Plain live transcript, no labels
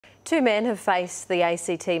Two men have faced the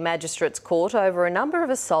ACT Magistrates Court over a number of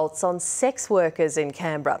assaults on sex workers in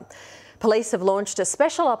Canberra. Police have launched a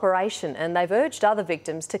special operation and they've urged other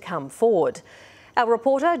victims to come forward. Our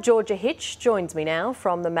reporter Georgia Hitch joins me now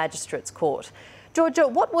from the Magistrates Court. Georgia,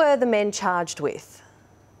 what were the men charged with?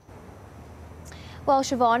 Well,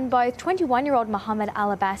 Siobhan, both 21-year-old Mohammed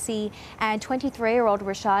Al-Abbasi and 23-year-old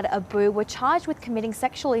Rashad Abu were charged with committing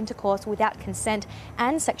sexual intercourse without consent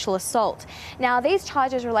and sexual assault. Now, these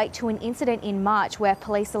charges relate to an incident in March where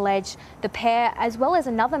police allege the pair, as well as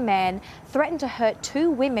another man, threatened to hurt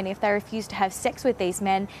two women if they refused to have sex with these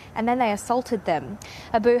men, and then they assaulted them.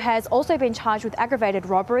 Abu has also been charged with aggravated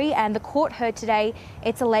robbery, and the court heard today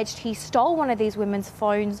it's alleged he stole one of these women's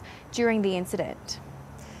phones during the incident.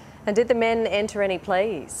 And did the men enter any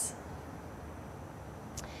pleas?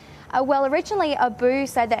 Well, originally Abu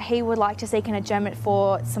said that he would like to seek an adjournment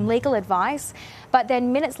for some legal advice, but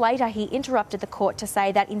then minutes later he interrupted the court to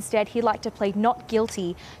say that instead he'd like to plead not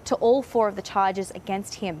guilty to all four of the charges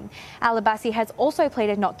against him. Al-Abbasi has also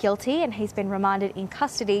pleaded not guilty and he's been remanded in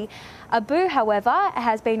custody. Abu, however,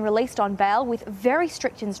 has been released on bail with very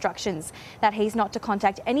strict instructions that he's not to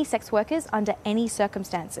contact any sex workers under any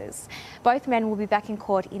circumstances. Both men will be back in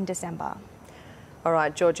court in December. All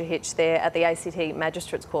right, Georgia Hitch there at the ACT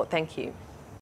Magistrates Court. Thank you.